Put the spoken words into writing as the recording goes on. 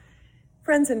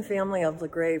Friends and family of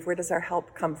LaGrave, where does our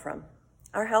help come from?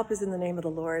 Our help is in the name of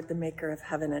the Lord, the maker of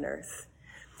heaven and earth.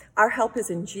 Our help is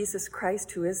in Jesus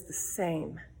Christ, who is the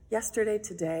same yesterday,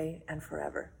 today, and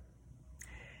forever.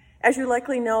 As you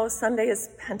likely know, Sunday is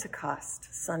Pentecost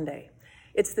Sunday.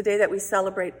 It's the day that we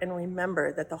celebrate and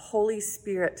remember that the Holy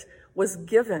Spirit was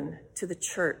given to the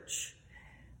church.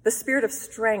 The spirit of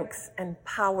strength and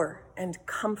power and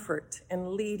comfort and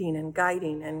leading and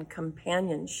guiding and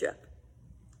companionship.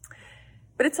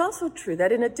 But it's also true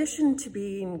that in addition to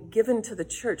being given to the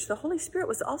church, the Holy Spirit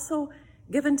was also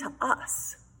given to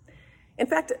us. In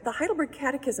fact, the Heidelberg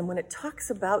Catechism, when it talks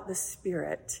about the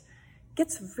Spirit,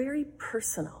 gets very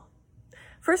personal.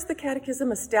 First, the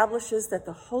Catechism establishes that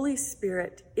the Holy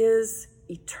Spirit is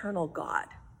eternal God.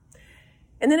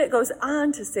 And then it goes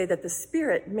on to say that the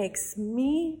Spirit makes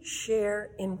me share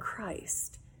in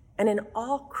Christ and in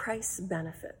all Christ's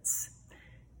benefits.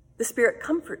 The Spirit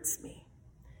comforts me,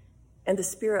 and the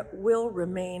Spirit will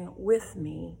remain with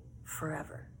me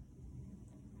forever.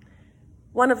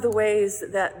 One of the ways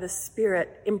that the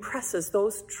Spirit impresses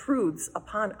those truths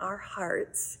upon our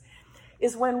hearts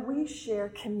is when we share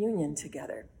communion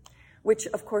together, which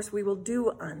of course we will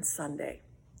do on Sunday.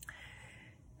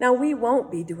 Now, we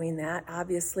won't be doing that,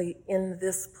 obviously, in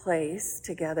this place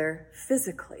together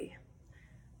physically.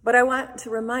 But I want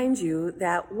to remind you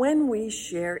that when we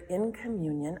share in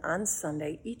communion on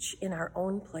Sunday, each in our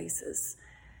own places,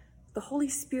 the Holy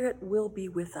Spirit will be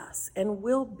with us and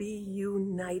will be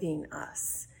uniting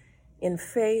us in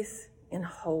faith, in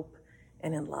hope,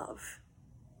 and in love.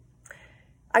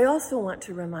 I also want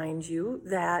to remind you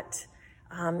that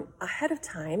ahead of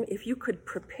time, if you could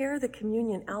prepare the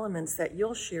communion elements that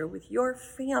you'll share with your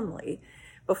family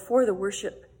before the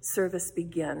worship service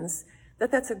begins,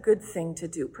 that's a good thing to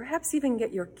do. Perhaps even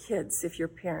get your kids, if you're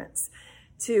parents,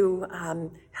 to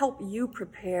help you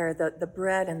prepare the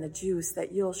bread and the juice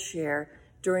that you'll share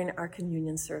during our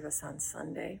communion service on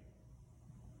Sunday.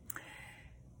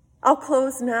 I'll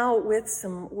close now with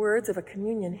some words of a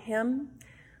communion hymn.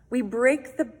 We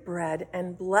break the bread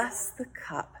and bless the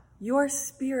cup. Your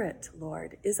Spirit,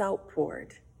 Lord, is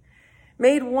outpoured.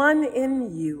 Made one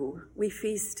in you, we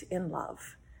feast in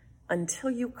love until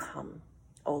you come,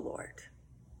 O Lord.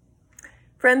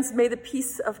 Friends, may the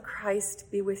peace of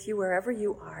Christ be with you wherever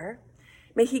you are.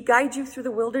 May he guide you through the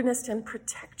wilderness and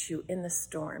protect you in the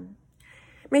storm.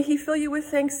 May he fill you with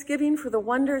thanksgiving for the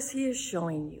wonders he is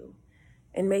showing you.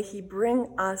 And may he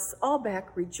bring us all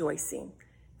back rejoicing,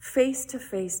 face to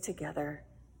face together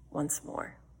once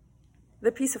more.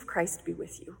 The peace of Christ be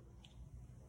with you.